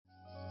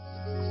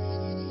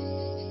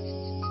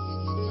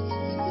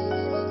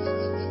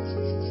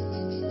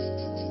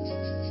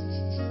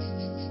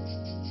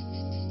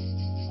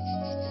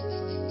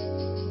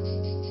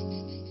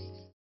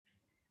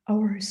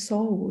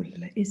soul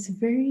is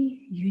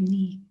very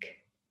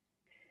unique.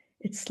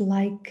 It's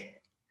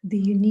like the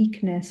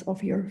uniqueness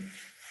of your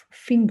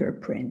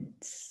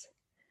fingerprints.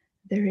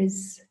 There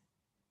is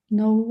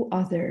no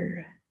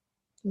other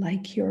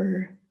like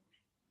your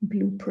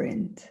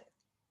blueprint.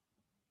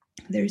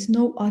 There is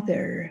no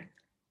other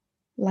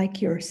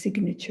like your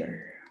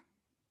signature.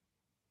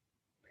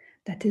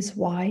 That is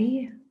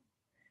why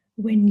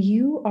when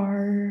you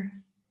are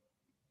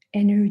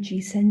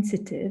energy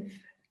sensitive,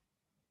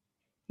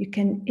 you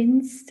can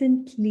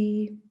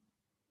instantly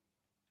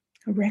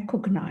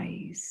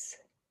recognize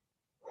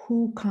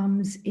who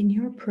comes in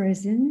your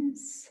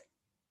presence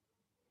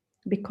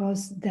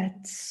because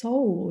that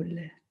soul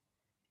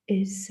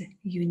is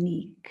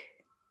unique.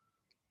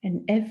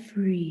 And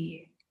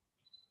every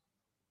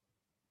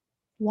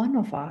one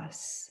of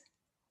us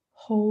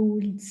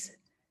holds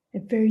a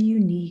very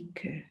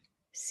unique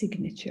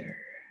signature.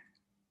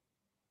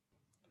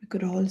 We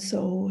could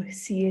also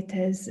see it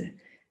as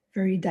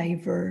very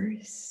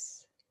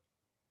diverse.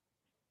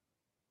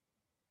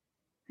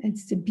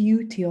 It's the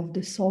beauty of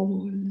the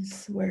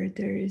souls where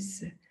there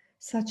is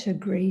such a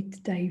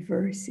great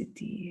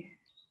diversity.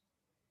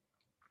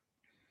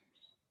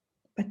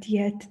 But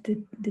yet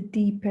the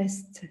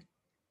deepest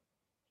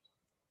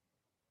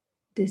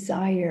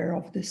desire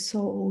of the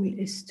soul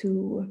is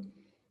to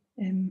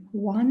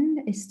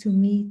one is to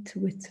meet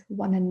with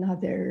one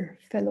another,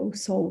 fellow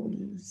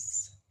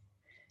souls,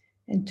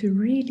 and to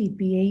really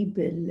be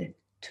able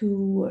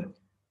to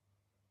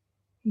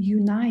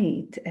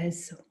unite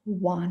as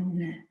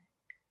one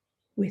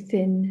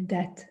within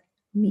that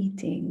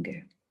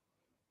meeting,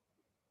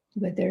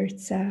 whether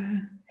it's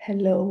a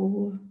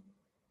hello,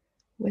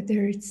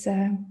 whether it's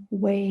a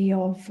way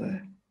of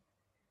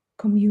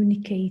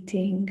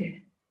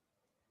communicating,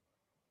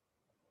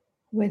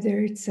 whether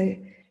it's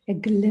a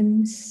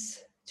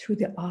glimpse through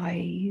the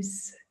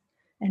eyes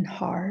and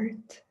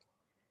heart.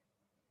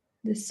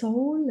 The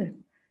soul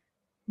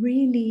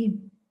really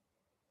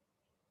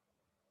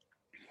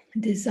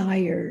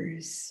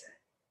desires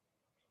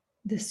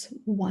this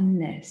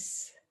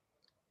oneness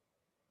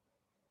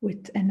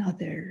with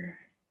another.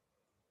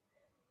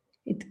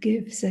 It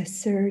gives a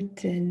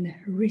certain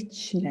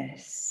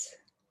richness.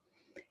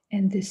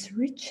 And this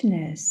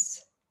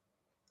richness,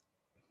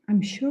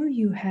 I'm sure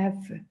you have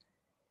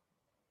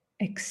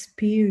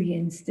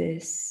experienced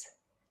this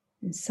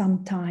in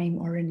some time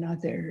or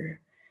another.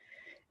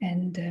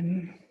 And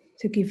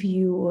to give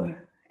you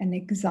an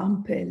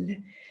example,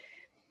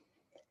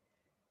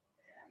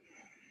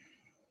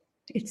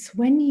 it's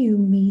when you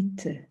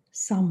meet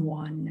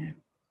someone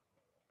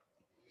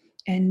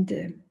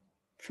and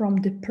from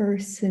the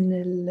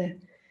personal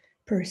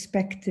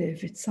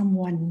perspective, it's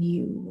someone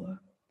new,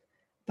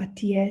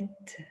 but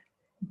yet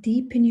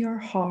deep in your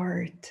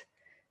heart,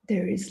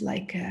 there is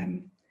like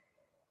a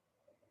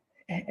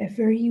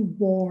very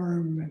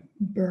warm,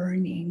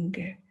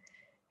 burning,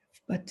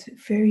 but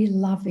very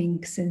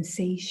loving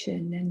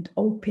sensation and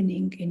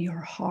opening in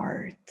your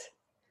heart,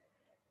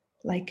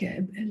 like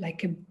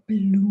a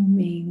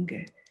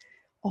blooming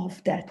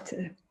of that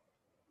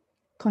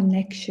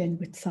connection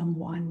with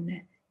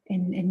someone.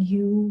 And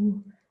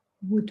you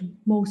would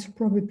most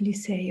probably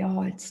say,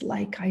 oh, it's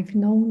like I've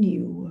known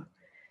you.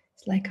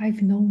 It's like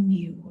I've known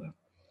you.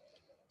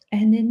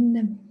 And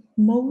in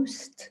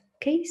most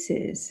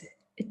cases,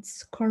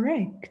 it's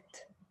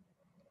correct.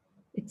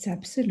 It's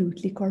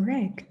absolutely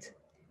correct.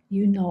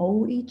 You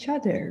know each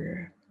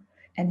other,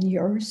 and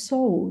your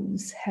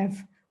souls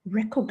have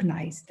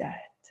recognized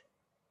that.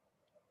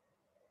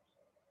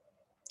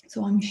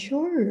 So I'm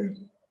sure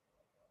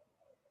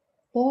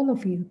all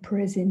of you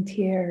present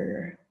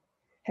here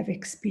have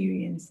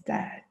experienced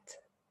that.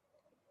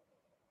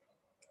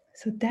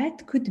 So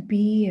that could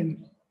be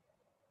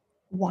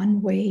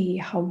one way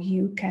how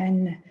you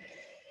can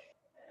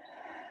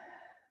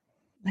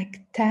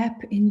like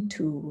tap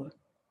into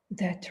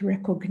that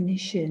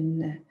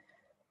recognition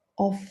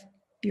of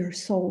your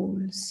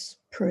soul's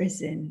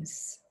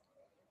presence.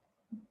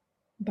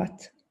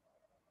 But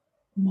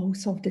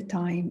most of the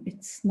time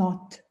it's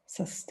not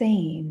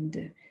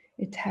sustained.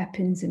 It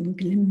happens in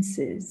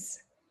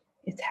glimpses.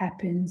 It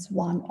happens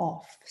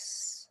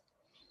one-offs.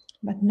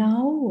 But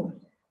now,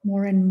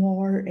 more and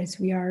more, as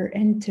we are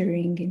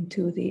entering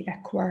into the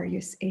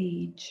Aquarius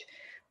age,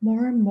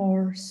 more and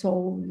more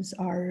souls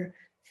are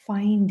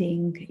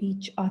finding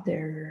each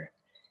other.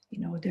 You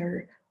know,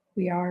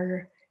 we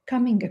are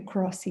coming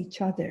across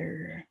each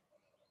other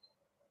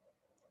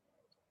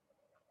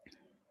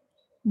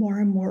more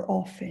and more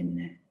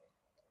often.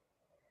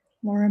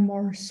 More and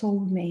more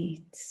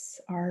soulmates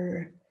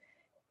are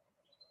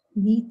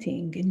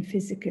meeting in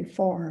physical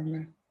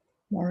form.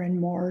 More and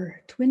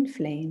more twin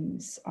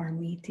flames are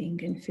meeting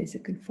in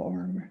physical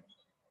form.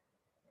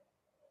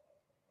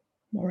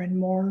 More and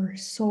more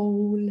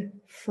soul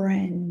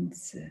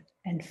friends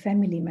and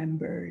family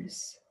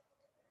members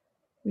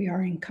we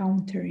are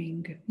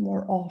encountering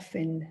more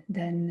often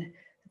than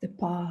the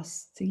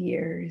past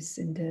years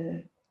in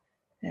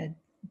the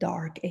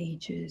dark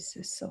ages,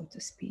 so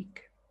to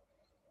speak.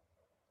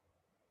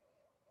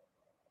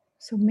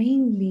 So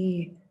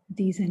mainly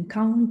these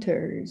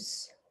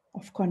encounters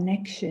of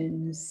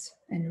connections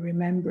and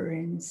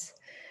remembrance,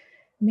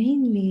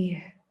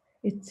 mainly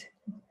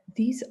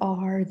these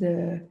are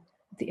the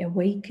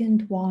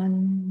awakened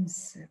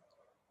ones,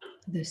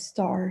 the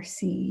star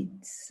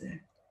seeds,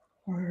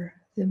 or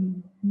the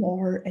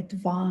more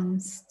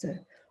advanced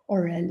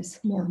or else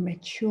more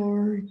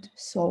matured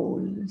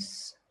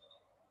souls,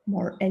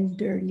 more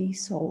elderly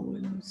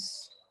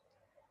souls.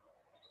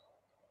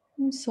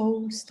 And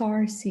so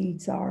star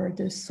seeds are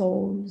the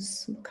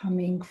souls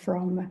coming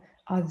from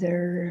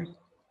other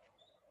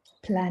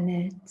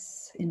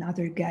planets in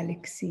other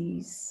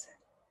galaxies,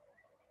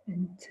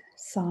 and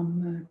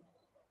some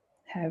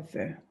have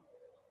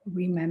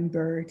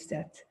remembered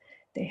that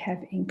they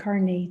have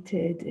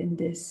incarnated in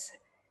this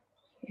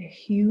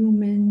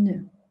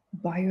human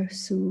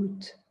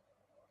biosuit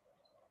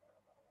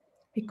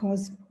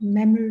because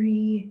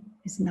memory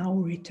is now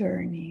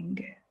returning.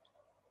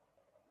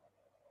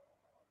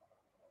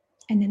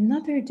 And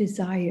another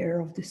desire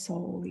of the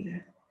soul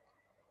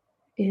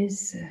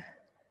is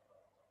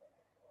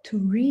to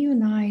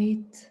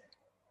reunite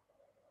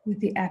with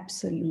the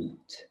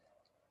Absolute.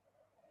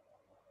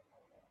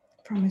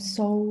 From a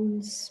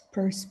soul's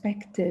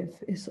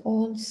perspective, is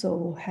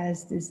also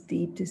has this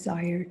deep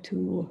desire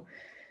to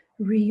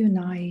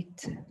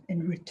reunite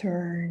and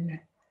return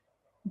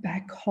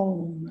back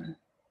home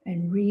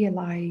and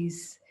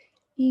realize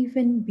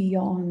even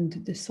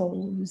beyond the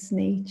soul's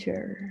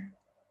nature.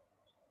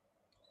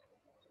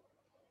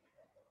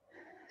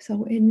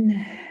 So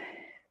in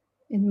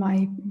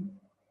my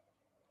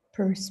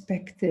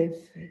perspective,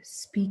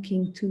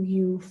 speaking to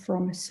you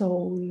from a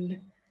soul's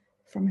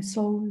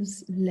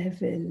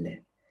level,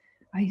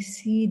 I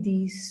see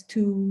these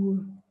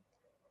two,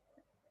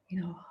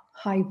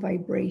 high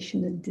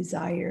vibrational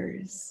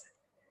desires.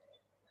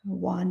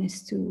 One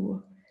is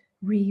to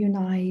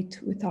reunite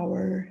with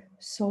our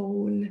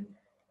soul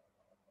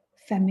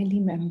family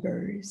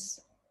members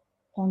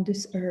on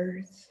this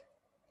earth,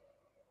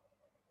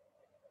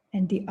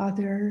 and the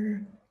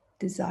other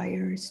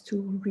desires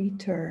to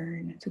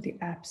return to the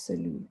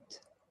Absolute.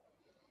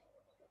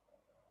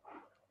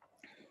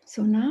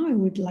 So now I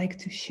would like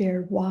to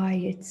share why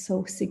it's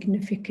so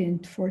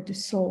significant for the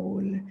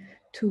soul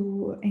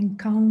to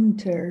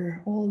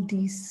encounter all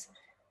these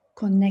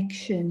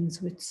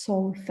connections with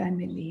soul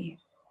family.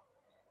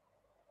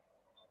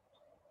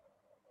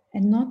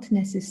 And not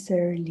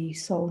necessarily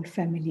soul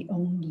family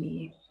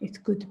only.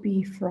 It could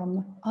be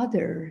from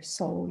other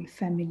soul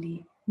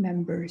family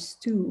members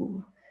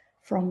too,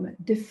 from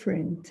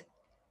different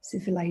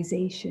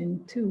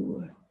civilization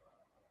too.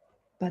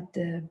 But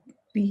the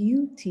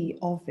beauty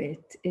of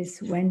it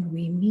is when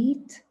we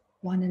meet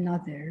one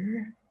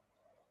another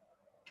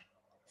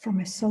from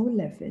a soul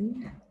level,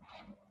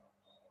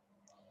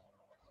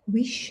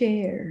 we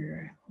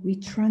share, we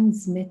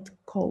transmit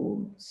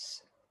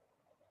codes.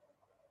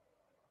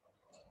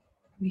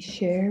 We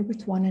share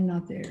with one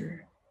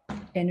another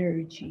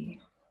energy.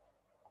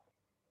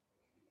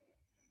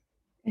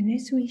 And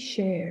as we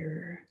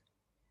share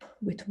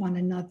with one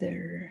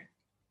another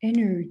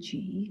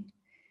energy,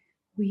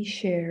 we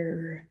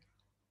share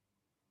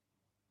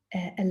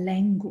a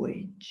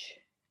language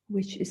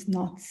which is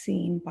not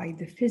seen by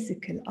the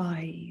physical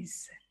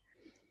eyes,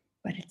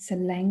 but it's a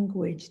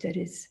language that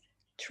is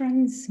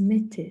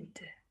transmitted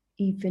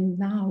even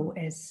now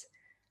as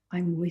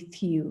I'm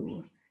with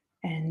you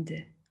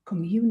and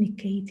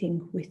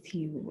communicating with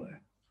you.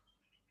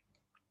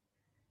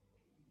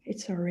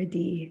 It's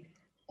already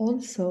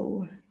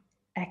also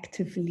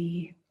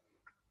actively,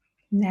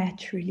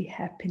 naturally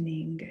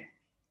happening.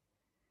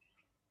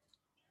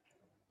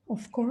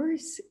 Of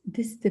course,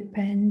 this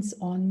depends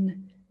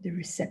on the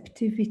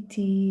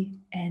receptivity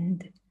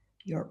and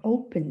your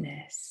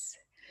openness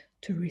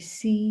to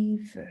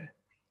receive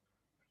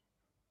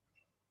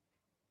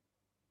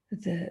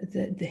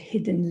the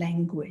hidden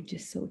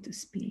language, so to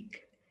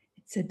speak.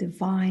 It's a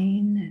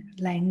divine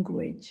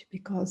language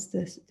because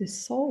the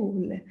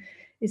soul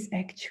is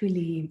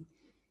actually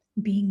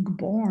being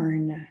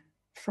born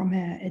from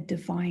a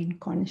divine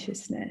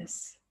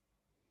consciousness.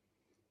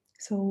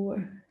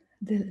 So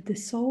the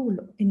soul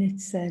in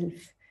itself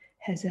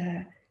has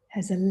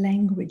a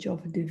language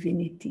of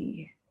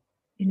divinity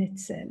in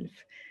itself.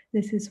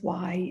 This is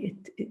why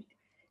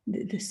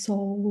the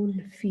soul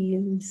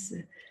feels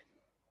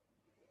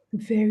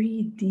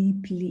very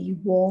deeply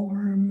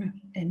warm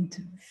and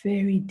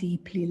very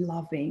deeply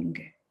loving,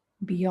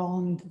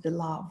 beyond the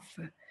love,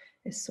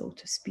 so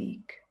to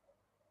speak.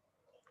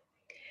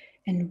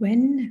 And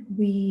when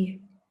we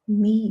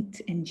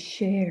meet and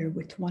share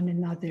with one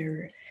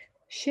another,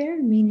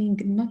 share meaning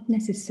not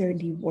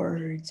necessarily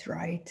words,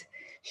 right?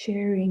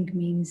 Sharing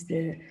means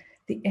the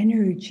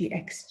energy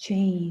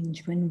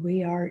exchange when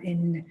we are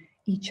in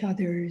each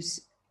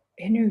other's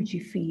energy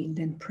field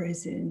and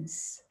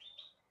presence,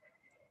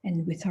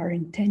 and with our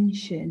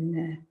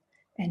intention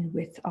and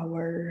with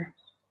our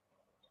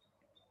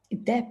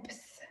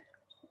depth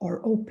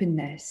or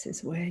openness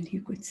as well,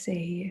 you could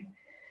say,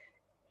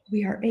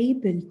 we are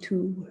able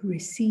to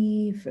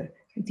receive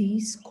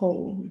these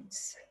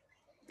codes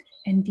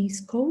And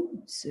these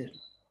codes,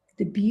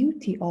 the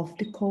beauty of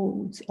the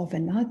codes of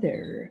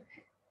another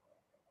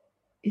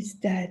is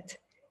that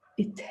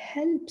it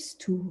helps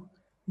to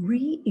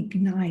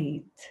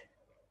reignite.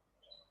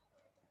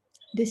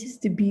 This is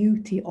the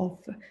beauty of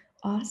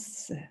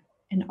us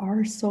and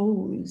our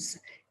souls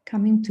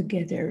coming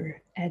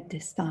together at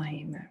this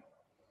time.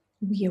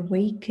 We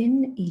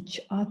awaken each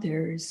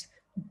other's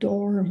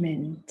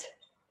dormant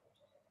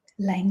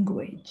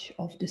language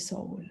of the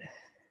soul.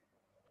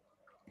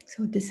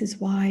 So this is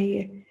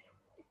why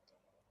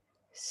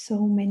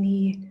so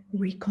many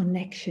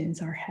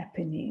reconnections are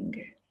happening.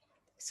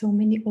 So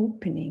many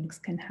openings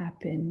can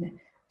happen.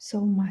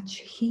 So much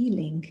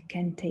healing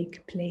can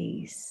take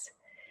place.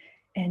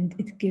 And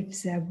it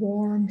gives a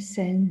warm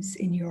sense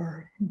in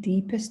your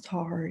deepest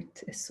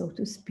heart, so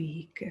to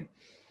speak,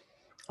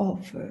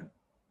 of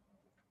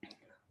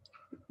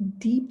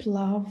deep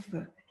love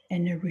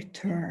and a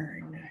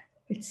return.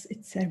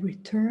 It's a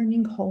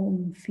returning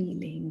home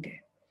feeling.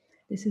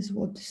 This is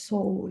what the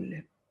soul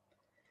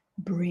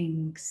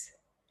brings.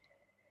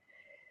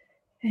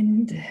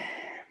 And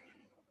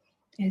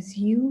as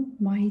you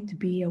might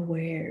be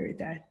aware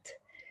that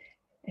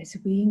as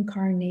we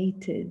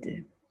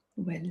incarnated,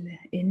 well,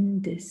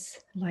 in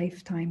this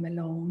lifetime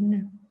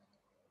alone,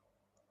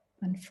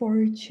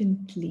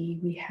 unfortunately,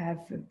 we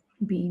have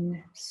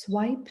been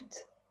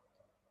swiped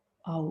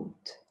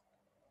out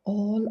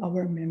all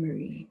our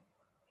memory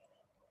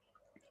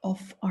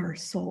of our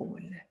soul,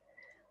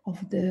 of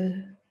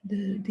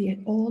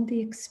all the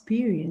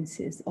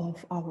experiences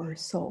of our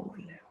soul.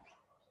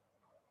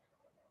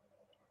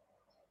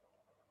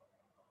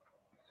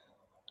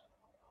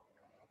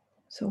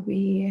 So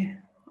we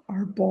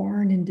are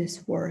born in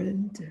this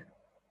world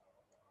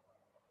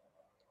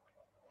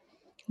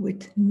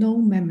with no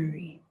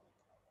memory.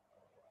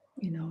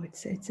 You know,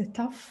 it's a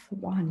tough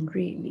one,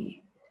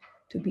 really,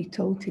 to be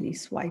totally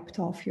swiped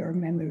off your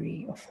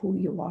memory of who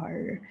you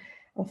are,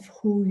 of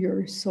who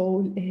your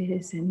soul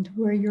is, and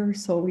where your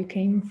soul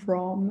came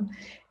from,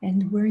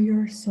 and where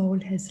your soul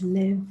has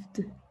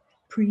lived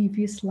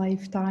previous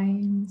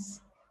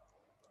lifetimes.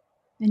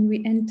 And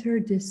we enter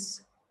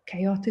this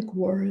chaotic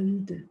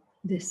world,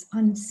 this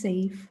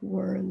unsafe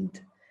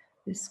world,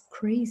 this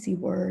crazy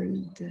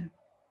world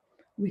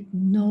with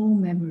no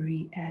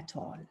memory at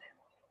all.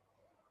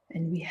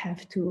 And we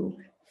have to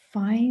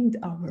find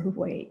our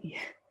way.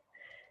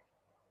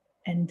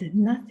 And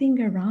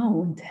nothing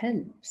around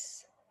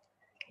helps.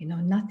 You know,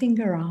 nothing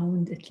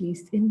around, at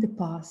least in the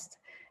past,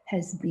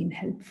 has been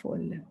helpful.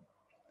 You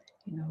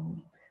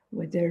know,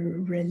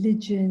 whether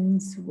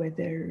religions,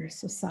 whether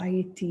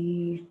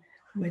society,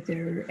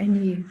 whether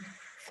any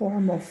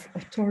form of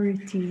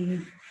authority,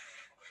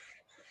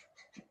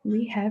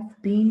 we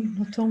have been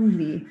not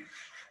only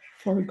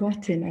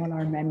forgotten all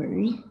our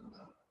memory,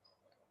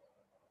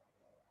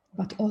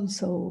 but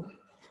also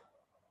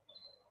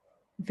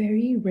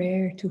very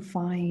rare to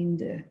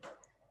find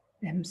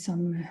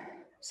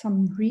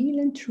some real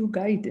and true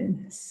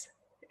guidance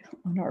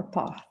on our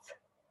path.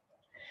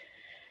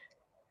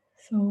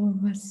 So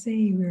I must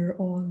say we're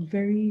all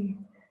very,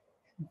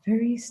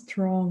 very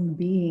strong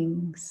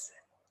beings.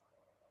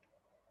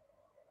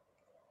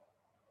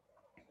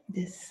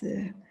 This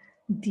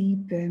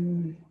deep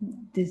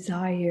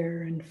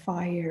desire and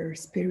fire,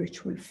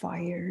 spiritual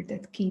fire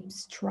that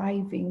keeps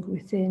striving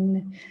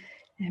within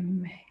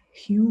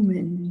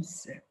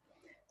humans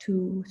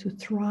to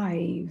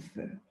thrive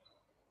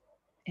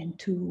and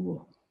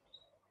to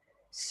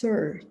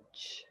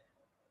search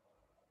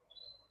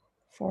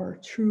for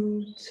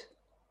truth,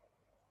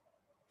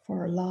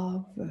 for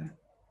love,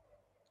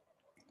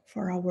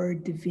 for our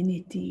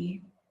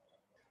divinity.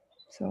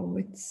 So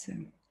it's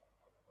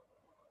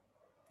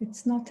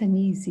not an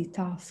easy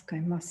task, I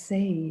must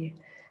say,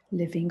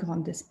 living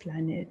on this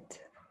planet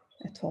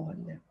at all.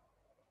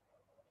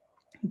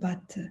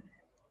 But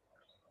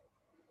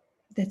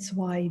that's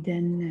why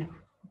then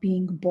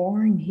being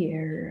born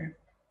here,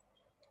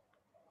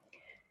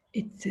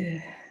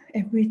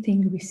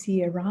 everything we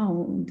see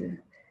around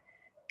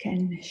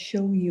can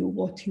show you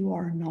what you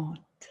are not.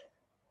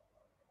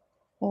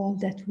 All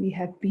that we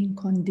have been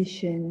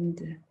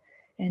conditioned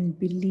and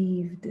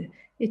believed,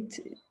 it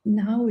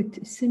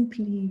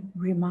simply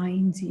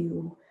reminds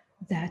you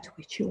that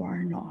which you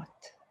are not.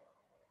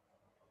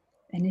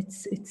 And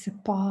it's a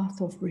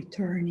path of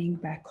returning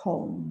back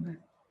home.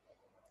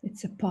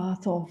 It's a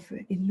path of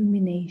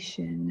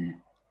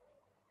illumination.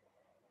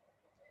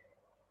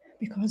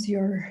 Because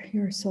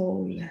your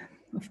soul,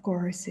 of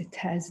course, it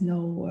has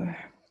no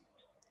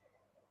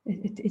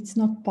it's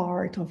not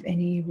part of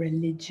any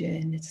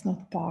religion, it's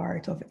not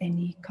part of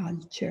any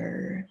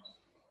culture,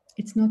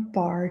 it's not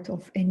part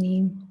of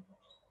any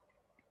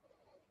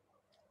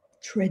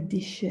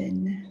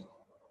tradition.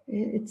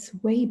 It's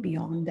way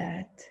beyond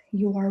that.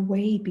 You are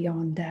way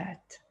beyond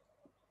that.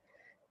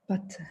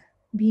 But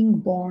being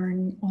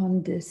born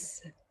on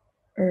this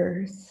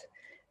earth,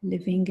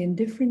 living in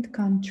different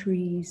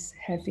countries,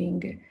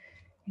 having,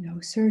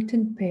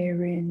 certain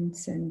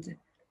parents and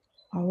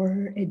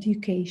our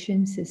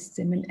education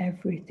system and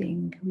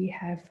everything, we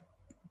have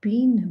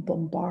been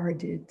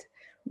bombarded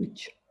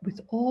with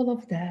all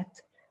of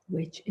that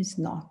which is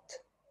not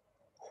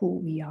who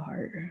we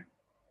are.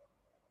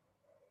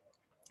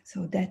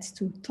 So that's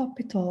to top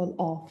it all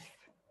off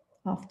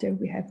after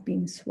we have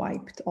been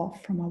swiped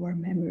off from our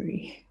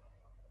memory.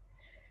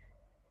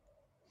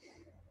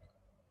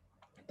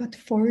 But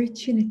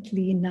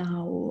fortunately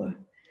now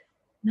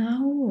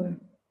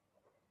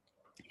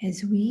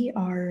as we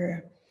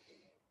are,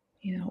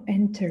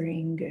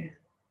 entering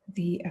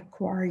the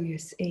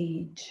Aquarius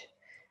age,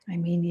 I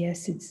mean,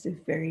 yes, it's the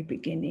very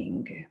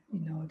beginning,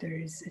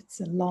 it's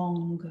a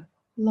long,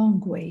 long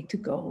way to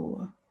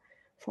go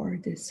for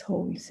this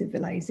whole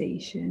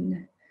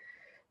civilization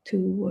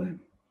to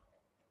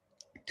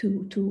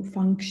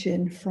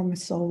function from a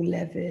soul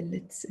level.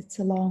 It's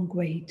a long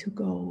way to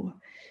go,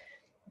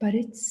 but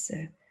it's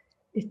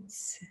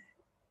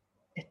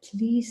at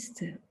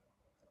least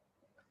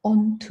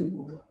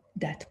onto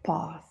that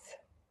path.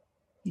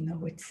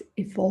 It's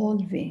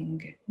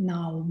evolving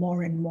now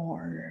more and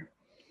more,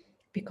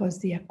 because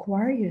the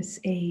Aquarius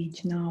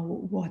age now,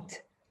 what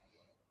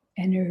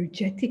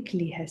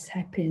energetically has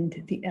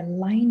happened, the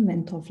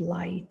alignment of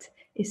light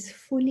is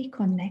fully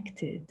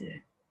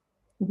connected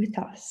with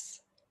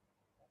us.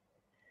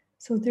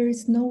 So there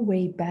is no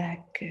way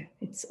back.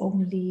 It's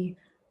only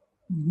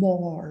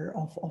more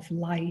of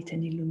light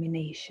and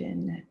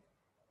illumination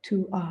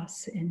to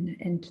us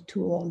and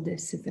to all the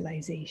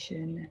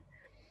civilization.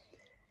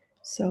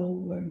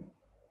 So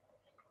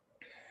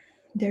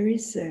there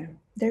is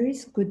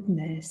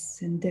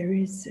goodness, and there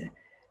is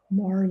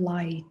more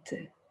light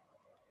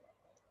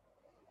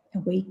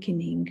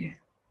awakening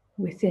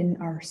within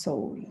our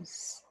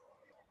souls.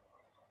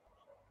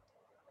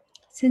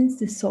 Since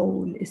the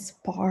soul is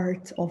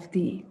part of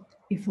the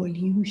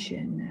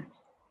evolution,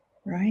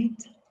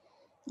 right?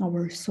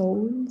 Our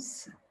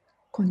souls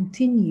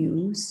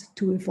continues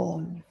to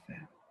evolve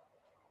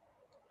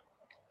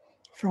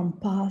from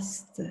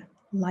past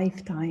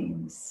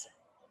lifetimes.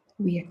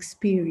 We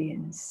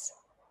experience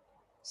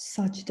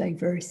such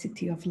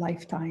diversity of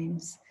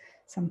lifetimes.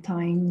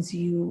 Sometimes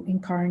you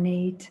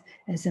incarnate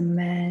as a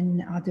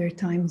man, other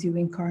times you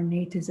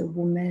incarnate as a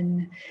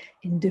woman,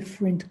 in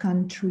different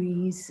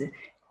countries,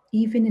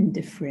 even in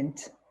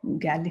different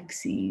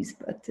galaxies.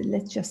 But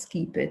let's just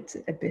keep it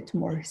a bit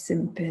more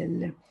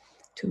simple,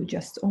 to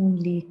just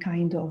only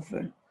kind of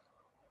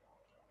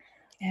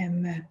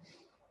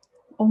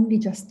only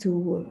just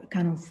to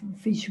kind of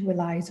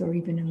visualize or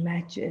even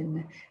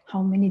imagine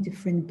how many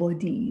different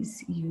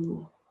bodies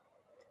you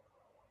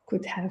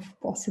could have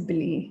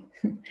possibly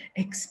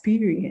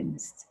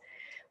experienced.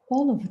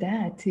 All of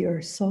that,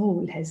 your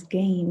soul has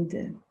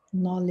gained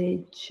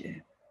knowledge.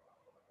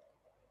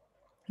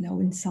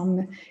 In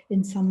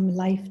some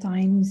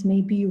lifetimes,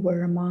 maybe you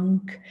were a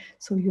monk,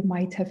 so you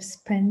might have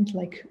spent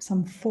like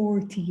some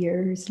 40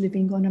 years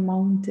living on a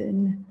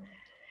mountain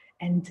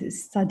and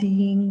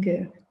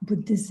studying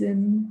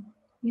Buddhism.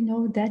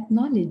 That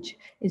knowledge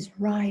is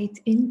right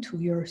into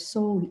your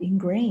soul,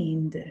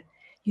 ingrained.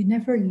 You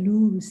never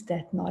lose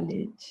that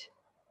knowledge.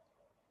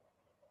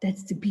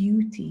 That's the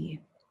beauty.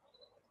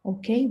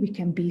 Okay, we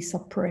can be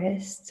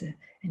suppressed,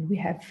 and we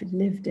have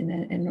lived in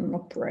an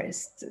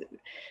oppressed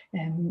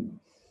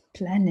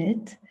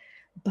planet,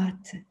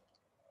 but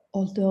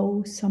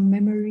although some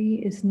memory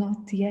is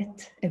not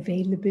yet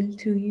available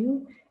to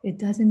you, it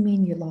doesn't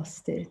mean you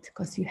lost it,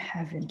 because you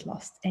haven't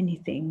lost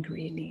anything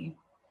really.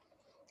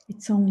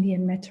 It's only a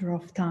matter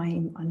of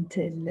time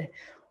until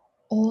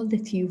all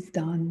that you've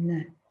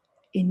done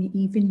in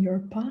even your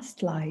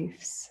past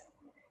lives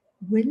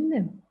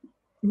will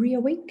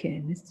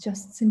reawaken. It's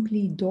just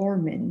simply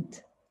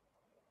dormant,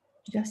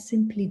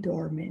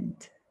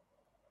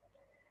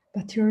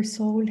 But your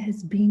soul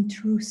has been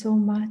through so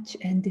much,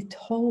 and it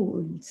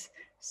holds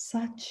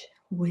such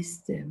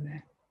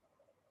wisdom.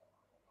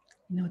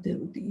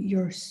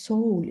 Your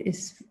soul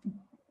is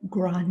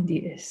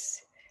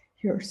grandiose.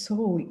 Your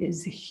soul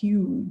is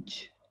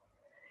huge.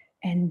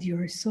 And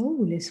your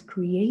soul is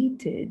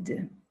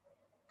created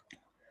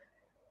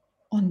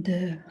on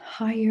the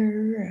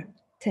higher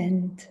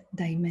 10th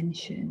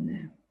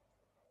dimension,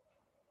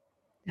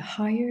 the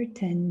higher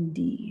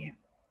 10D.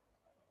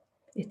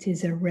 It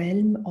is a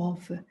realm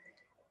of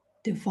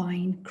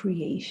divine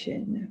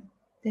creation.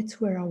 That's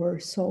where our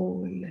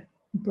soul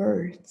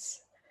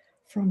births,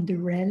 from the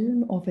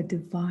realm of a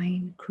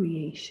divine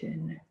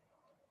creation.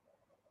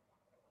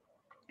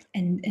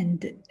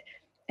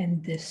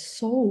 And the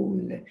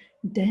soul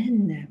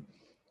then,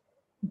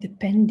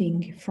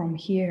 depending from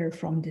here,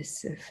 from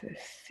this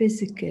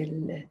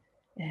physical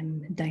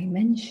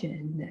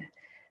dimension,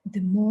 the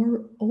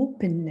more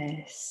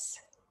openness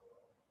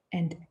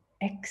and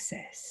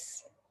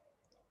access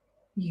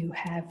you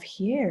have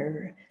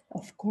here,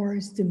 of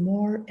course, the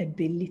more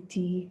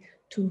ability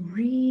to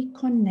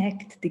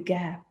reconnect the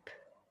gap,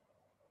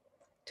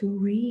 to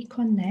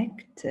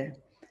reconnect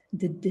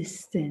the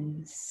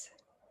distance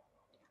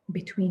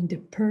between the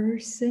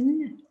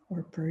person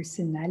or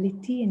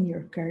personality and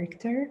your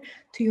character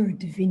to your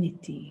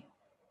divinity.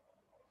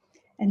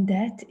 And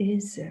that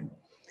is,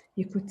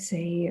 you could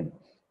say,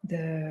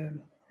 the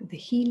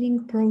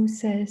healing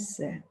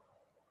process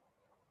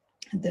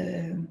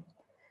the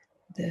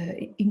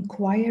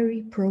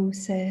inquiry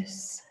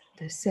process,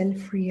 the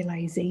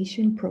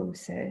self-realization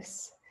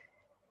process,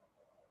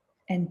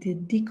 and the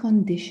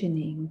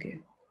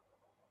deconditioning.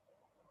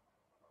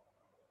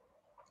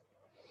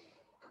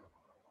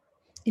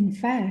 In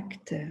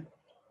fact,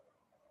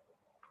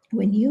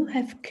 when you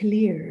have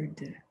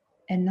cleared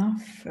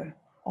enough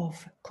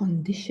of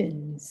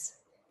conditions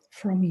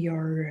from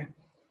your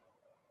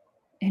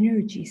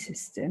energy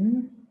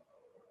system,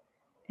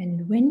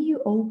 and when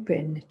you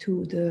open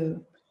to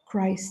the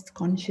Christ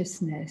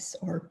consciousness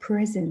or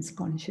presence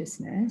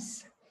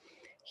consciousness,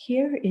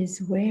 here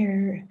is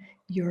where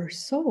your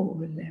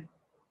soul,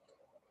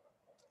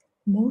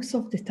 most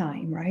of the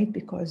time, right?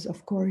 Because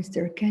of course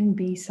there can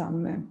be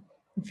some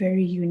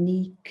very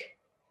unique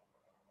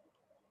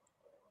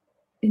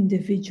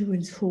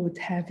individuals who would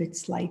have it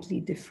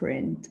slightly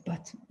different,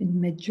 but in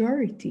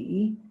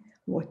majority,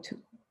 what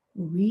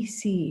we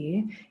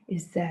see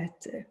is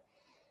that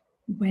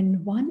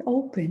when one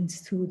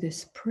opens to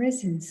this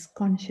presence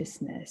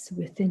consciousness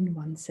within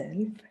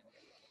oneself,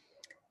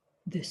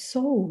 the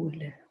soul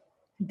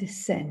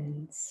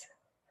descends.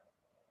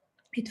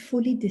 It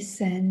fully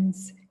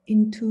descends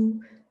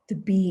into the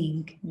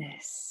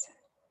beingness.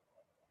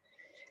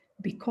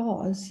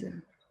 Because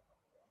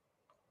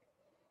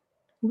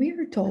we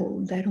are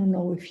told, I don't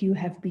know if you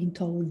have been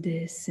told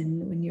this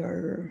when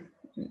you're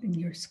in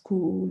your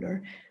school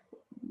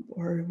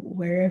or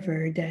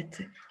wherever, that,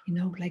 you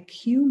know, like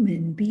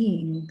human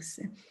beings,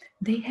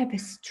 they have a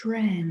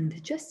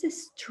strand, just a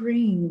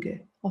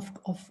string of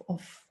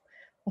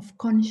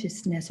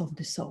consciousness of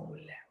the soul.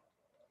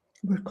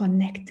 We're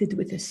connected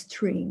with a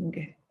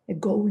string, a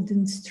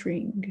golden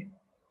string.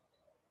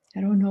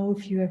 I don't know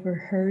if you ever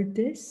heard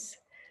this,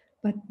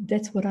 but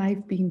that's what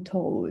I've been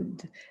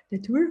told,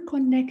 that we're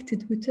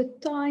connected with a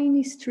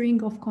tiny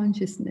string of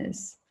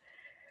consciousness.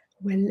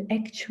 Well,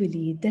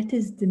 actually, that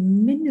is the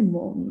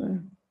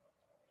minimum.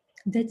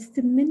 That's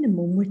the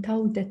minimum.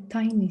 Without that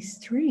tiny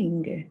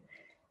string,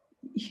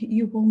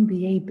 you won't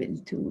be able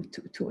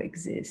to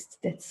exist.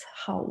 That's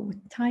how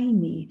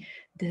tiny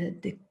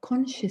the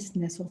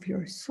consciousness of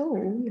your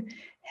soul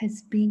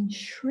has been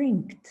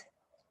shrinked,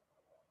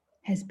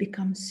 has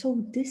become so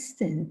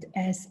distant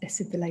as a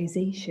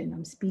civilization.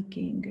 I'm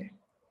speaking,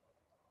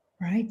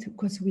 right?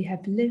 Because we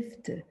have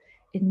lived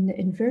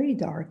in very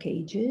dark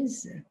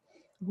ages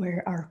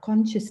where our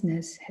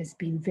consciousness has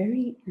been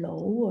very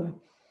low.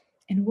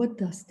 And what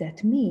does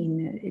that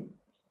mean?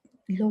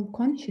 Low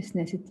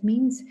consciousness, it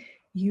means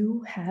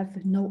you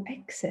have no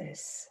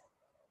access.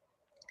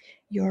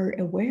 Your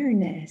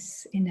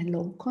awareness in a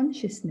low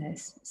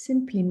consciousness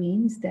simply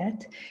means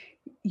that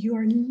you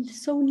are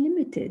so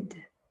limited.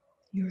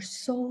 You're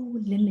so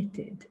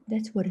limited.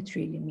 That's what it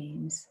really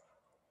means.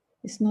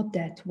 It's not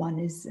that one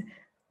is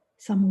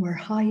somewhere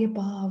high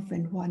above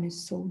and one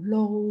is so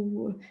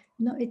low.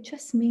 No, it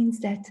just means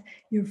that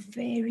you're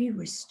very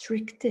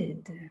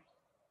restricted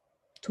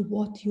to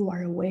what you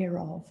are aware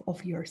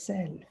of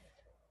yourself.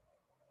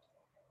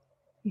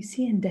 You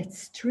see, and that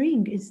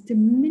string is the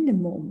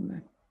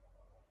minimum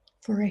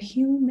for a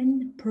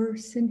human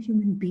person,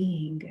 human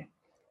being,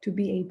 to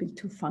be able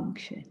to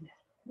function.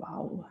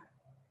 Wow.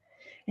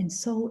 And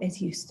so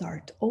as you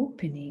start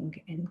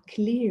opening and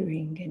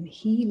clearing and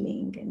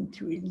healing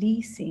and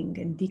releasing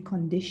and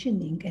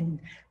deconditioning and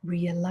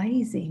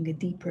realizing a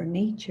deeper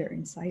nature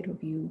inside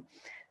of you,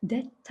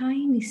 that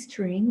tiny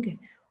string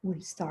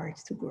will start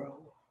to grow.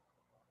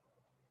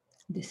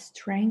 The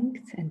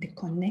strength and the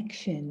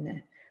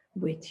connection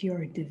with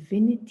your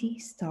divinity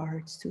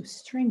starts to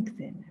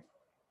strengthen.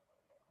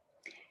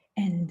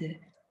 And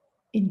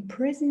in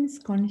presence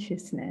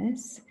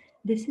consciousness,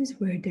 this is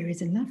where there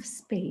is enough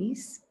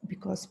space,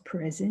 because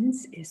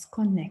presence is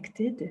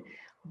connected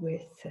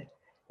with,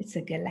 it's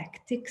a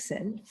galactic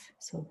self.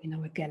 So, you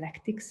know, a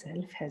galactic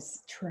self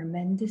has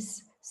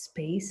tremendous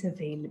space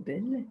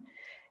available.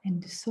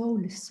 And the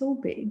soul is so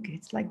big,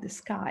 it's like the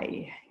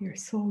sky. Your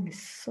soul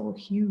is so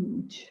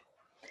huge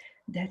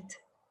that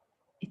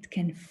it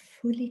can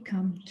fully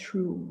come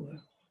true.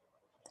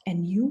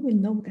 And you will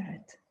know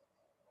that.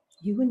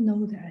 You will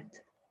know that.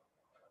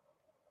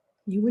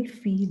 You will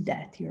feel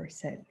that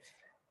yourself.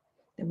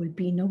 There will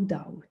be no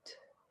doubt.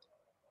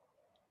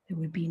 There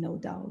will be no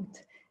doubt.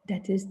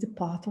 That is the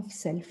path of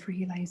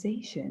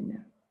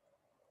self-realization.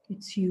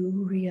 It's you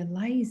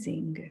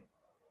realizing,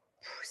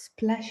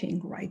 splashing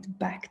right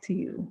back to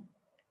you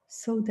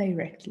so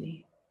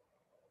directly.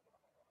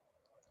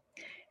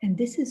 And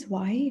this is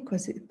why,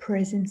 because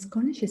presence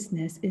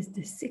consciousness is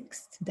the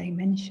 6th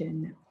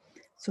dimension.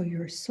 So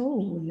your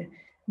soul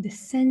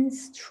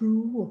descends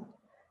through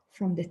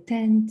from the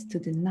 10th to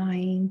the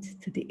 9th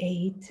to the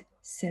 8th,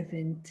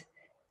 7th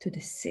to the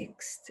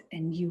 6th.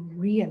 And you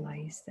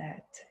realize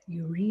that.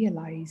 You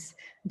realize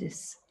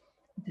this,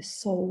 the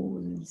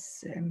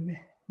soul's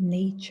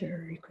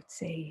nature, you could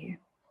say.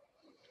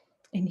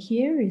 And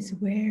here is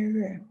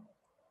where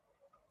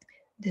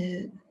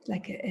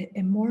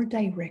a more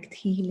direct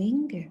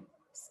healing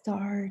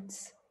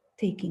starts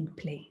taking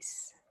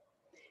place.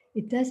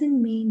 It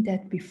doesn't mean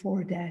that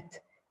before that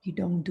you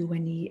don't do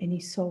any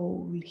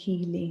soul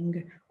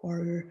healing,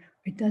 or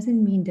it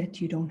doesn't mean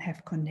that you don't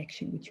have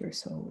connection with your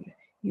soul.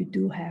 You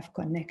do have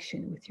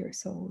connection with your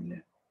soul.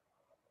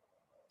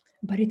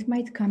 But it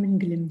might come in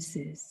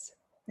glimpses,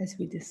 as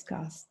we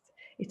discussed.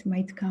 It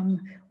might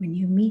come when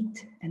you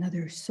meet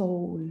another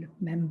soul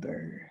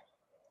member.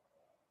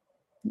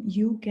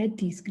 You get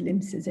these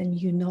glimpses and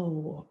you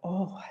know,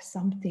 oh,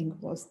 something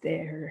was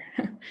there.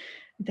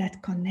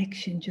 That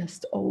connection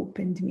just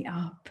opened me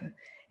up,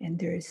 and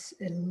there's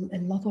a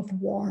lot of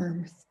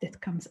warmth that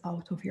comes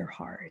out of your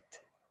heart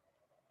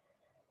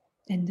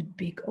and the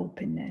big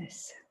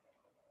openness.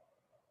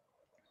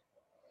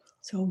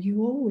 So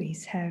you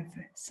always have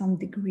some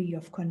degree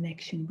of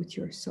connection with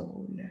your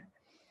soul,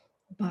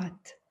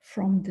 but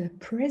from the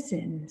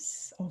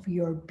presence of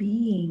your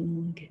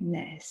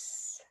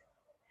beingness,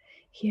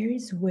 here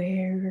is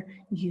where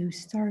you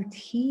start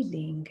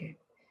healing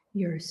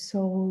your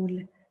soul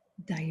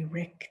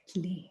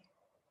directly,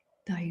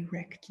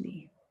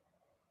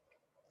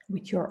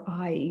 with your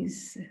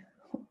eyes,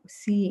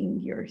 seeing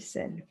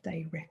yourself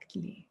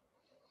directly.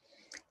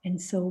 And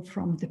so,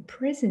 from the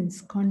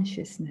presence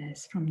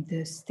consciousness, from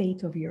the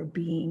state of your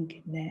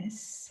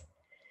beingness,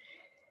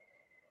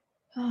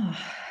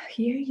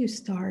 here you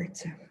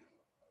start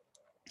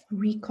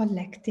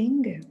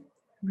recollecting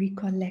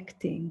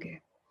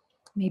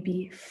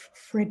maybe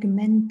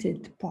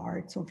fragmented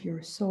parts of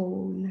your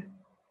soul.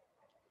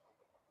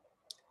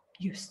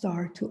 You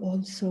start to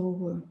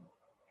also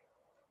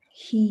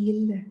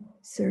heal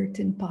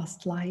certain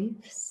past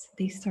lives.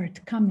 They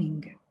start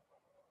coming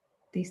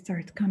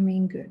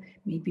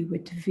maybe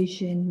with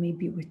vision,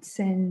 maybe with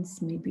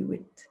sense, maybe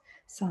with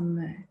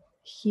some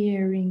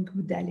hearing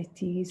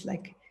modalities.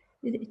 Like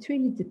it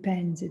really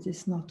depends. It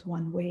is not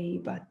one way,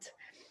 but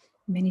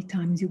many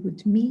times you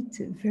would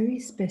meet very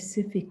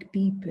specific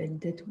people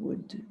that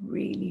would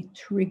really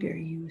trigger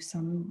you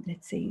some,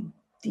 let's say,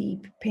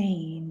 deep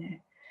pain.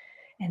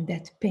 And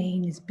that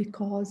pain is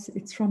because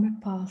it's from a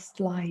past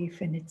life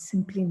and it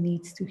simply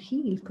needs to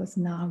heal because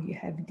now you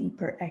have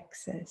deeper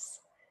access.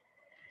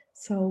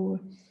 So,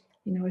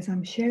 as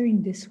I'm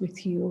sharing this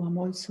with you, I'm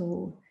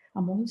also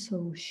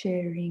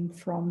sharing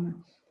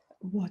from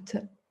what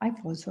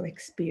I've also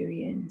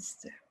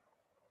experienced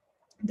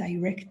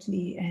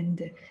directly,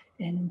 and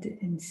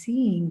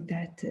seeing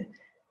that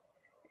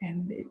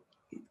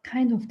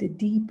kind of the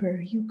deeper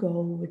you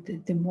go,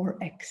 the more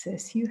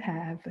access you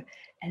have,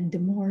 and the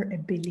more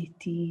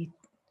ability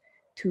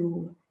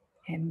to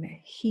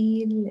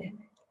heal,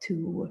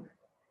 to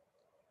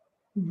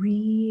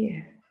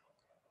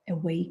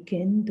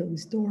reawaken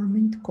those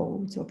dormant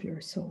codes of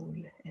your soul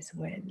as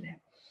well.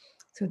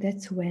 So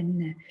that's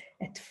when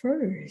at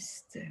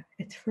first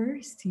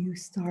you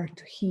start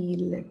to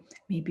heal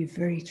maybe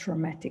very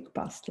traumatic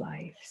past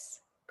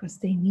lives, because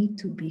they need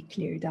to be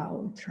cleared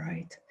out,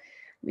 right?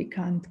 We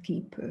can't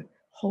keep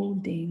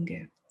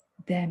holding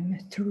them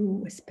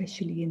through,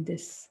 especially in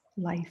this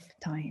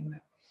lifetime.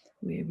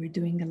 We're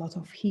doing a lot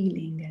of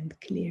healing and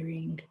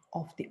clearing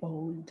of the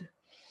old.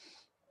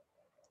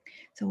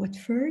 So at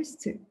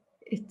first,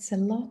 it's a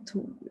lot,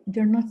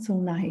 they're not so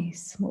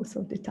nice most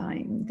of the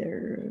time.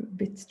 They're a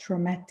bit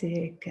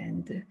traumatic,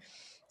 and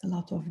a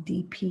lot of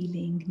deep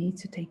healing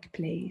needs to take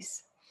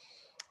place.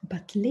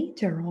 But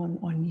later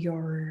on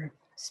your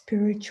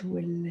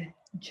spiritual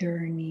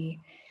journey,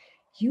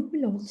 you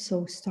will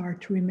also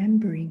start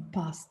remembering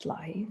past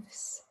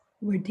lives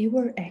where they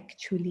were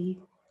actually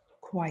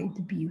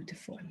quite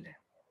beautiful.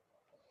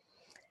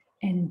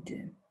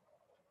 And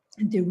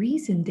the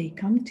reason they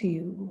come to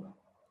you,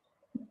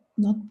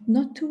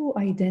 not to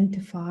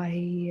identify,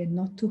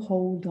 not to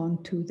hold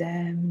on to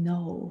them,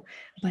 no,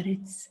 but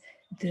it's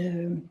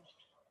the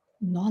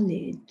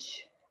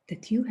knowledge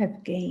that you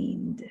have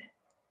gained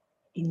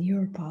in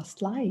your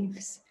past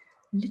lives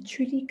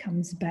literally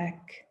comes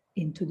back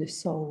into the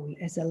soul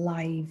as a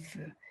live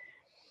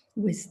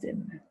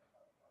wisdom,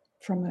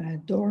 from a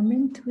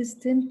dormant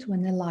wisdom to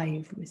an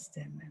alive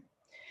wisdom.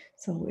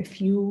 So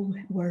if you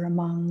were a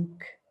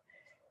monk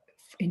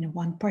in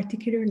one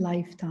particular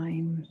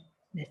lifetime,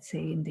 let's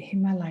say in the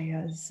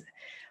Himalayas,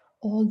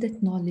 all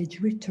that knowledge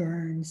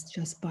returns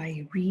just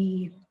by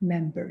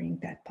remembering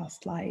that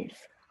past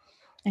life.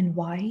 And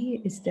why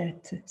is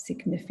that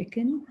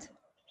significant?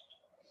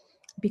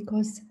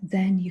 Because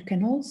then you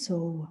can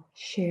also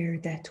share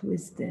that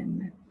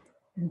wisdom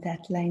and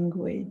that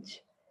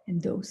language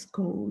and those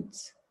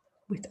codes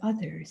with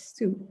others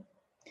too.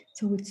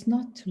 So it's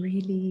not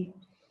really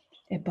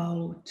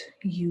about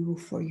you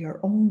for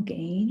your own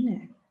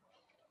gain.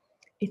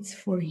 It's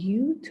for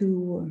you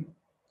to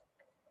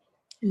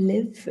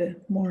live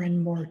more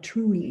and more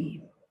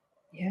truly.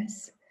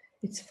 Yes,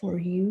 it's for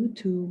you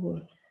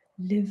to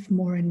live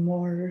more and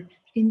more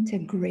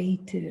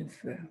integrative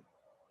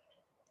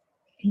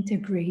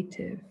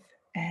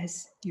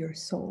as your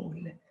soul.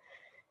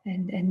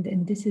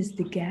 And this is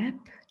the gap,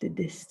 the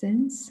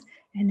distance.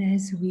 And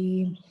as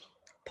we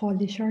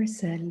polish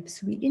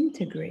ourselves, we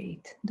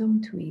integrate,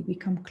 don't we? We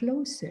come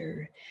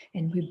closer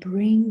and we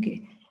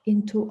bring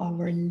into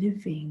our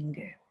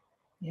living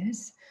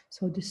Yes,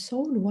 so the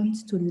soul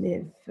wants to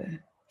live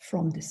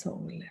from the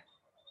soul.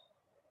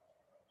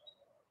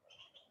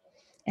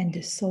 And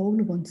the soul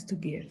wants to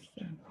give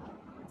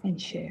and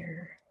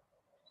share.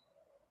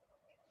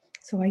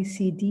 So I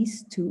see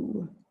these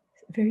two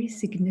very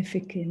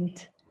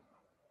significant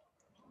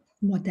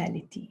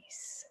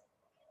modalities.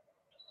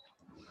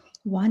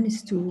 One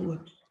is to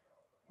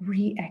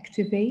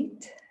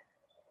reactivate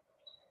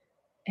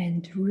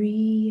and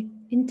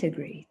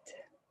reintegrate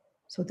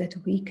so that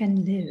we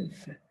can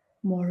live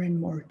more and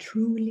more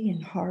truly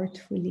and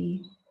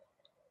heartfully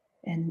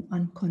and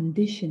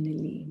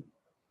unconditionally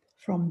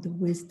from the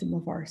wisdom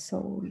of our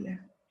soul.